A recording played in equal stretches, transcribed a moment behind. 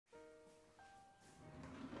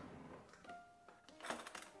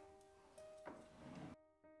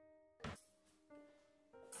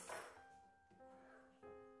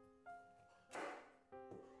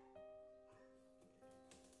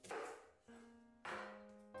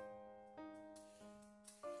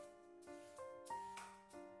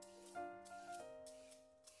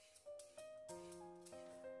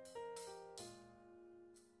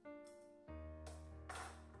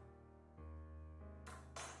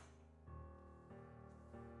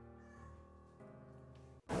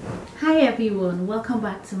Hi everyone, welcome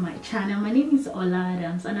back to my channel. My name is Ola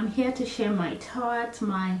Adams and I'm here to share my thoughts,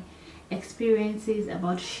 my experiences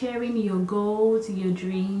about sharing your goals, your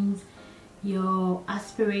dreams, your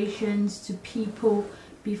aspirations to people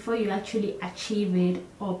before you actually achieve it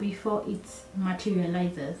or before it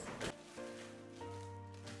materializes.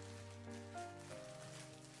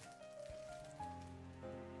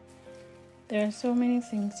 There are so many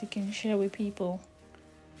things you can share with people.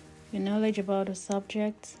 Your knowledge about a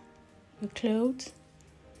subject, your clothes,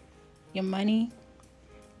 your money,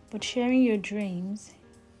 but sharing your dreams,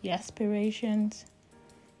 your aspirations,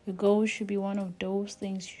 your goals should be one of those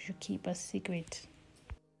things you should keep a secret.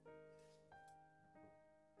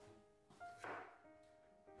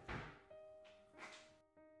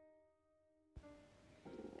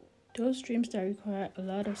 Those dreams that require a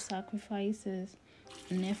lot of sacrifices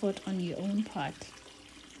and effort on your own part.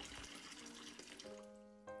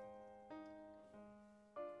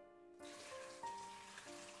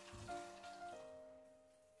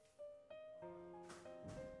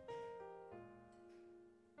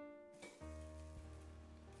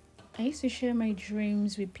 I used to share my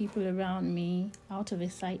dreams with people around me out of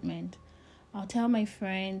excitement. I'll tell my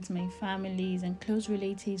friends, my families, and close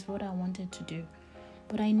relatives what I wanted to do.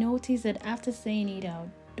 But I noticed that after saying it out,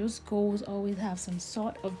 those goals always have some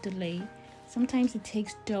sort of delay. Sometimes it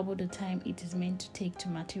takes double the time it is meant to take to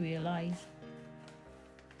materialize.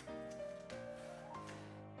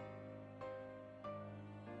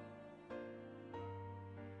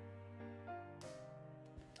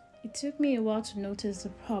 It took me a while to notice the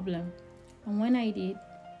problem, and when I did,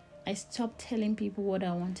 I stopped telling people what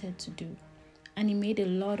I wanted to do, and it made a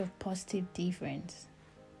lot of positive difference.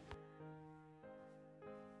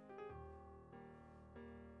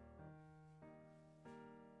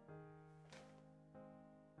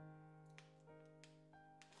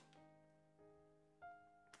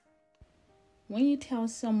 When you tell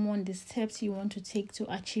someone the steps you want to take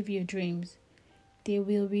to achieve your dreams, they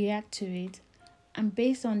will react to it, and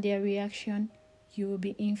based on their reaction, you will be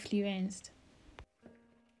influenced.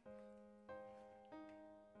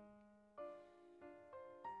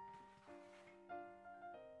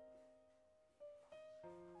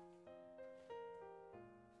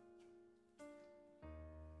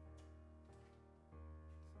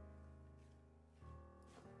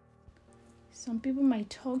 Some people might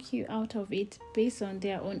talk you out of it based on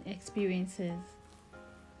their own experiences.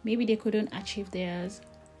 Maybe they couldn't achieve theirs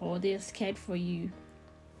or they're scared for you.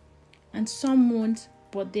 And some won't,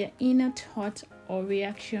 but their inner thought or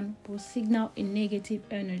reaction will signal a negative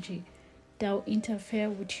energy that will interfere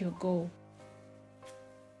with your goal.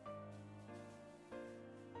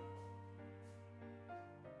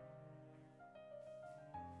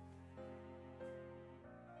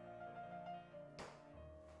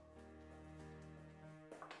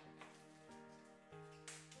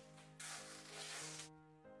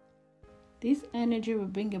 This energy will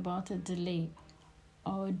bring about a delay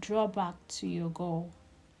or a drawback to your goal.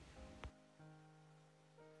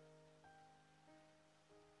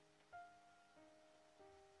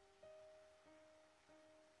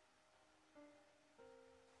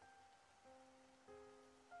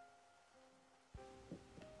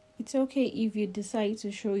 It's okay if you decide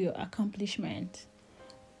to show your accomplishment,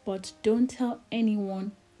 but don't tell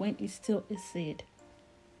anyone when it's still a seed.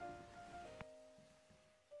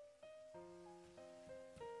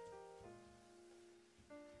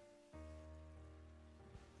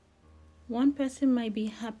 One person might be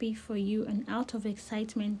happy for you and out of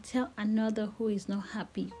excitement tell another who is not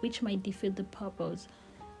happy, which might defeat the purpose.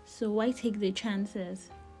 So why take the chances?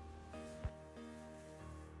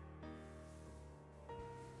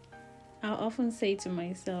 I often say to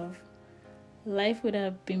myself, life would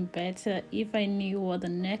have been better if I knew what the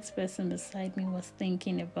next person beside me was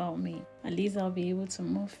thinking about me. At least I'll be able to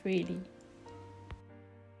move freely.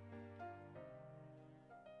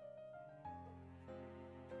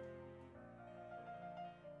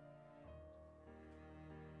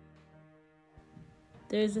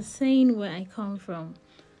 There is a saying where I come from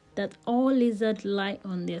that all lizards lie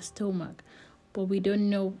on their stomach, but we don't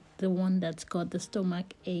know the one that's got the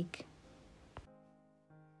stomach ache.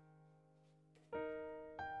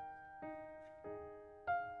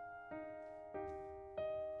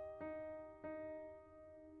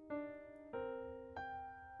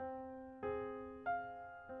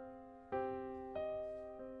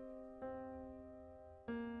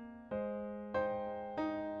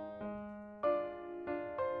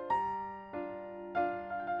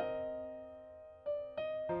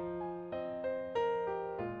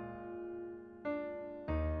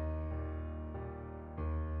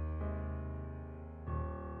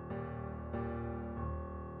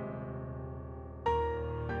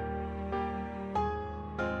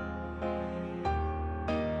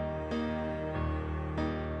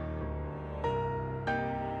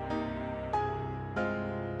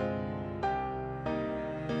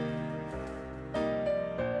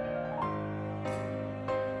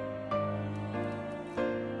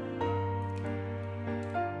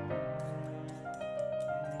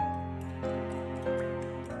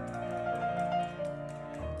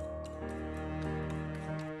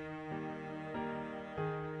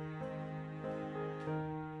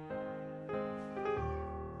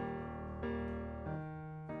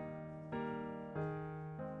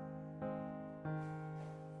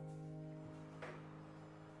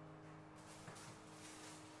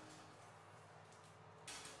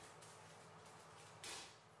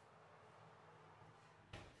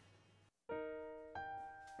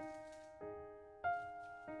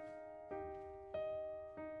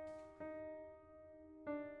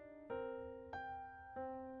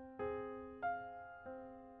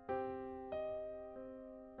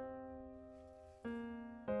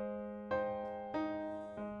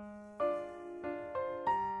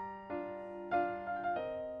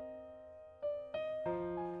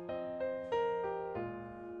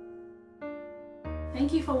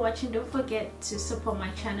 Thank you for watching. Don't forget to support my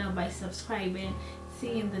channel by subscribing.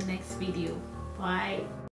 See you in the next video. Bye.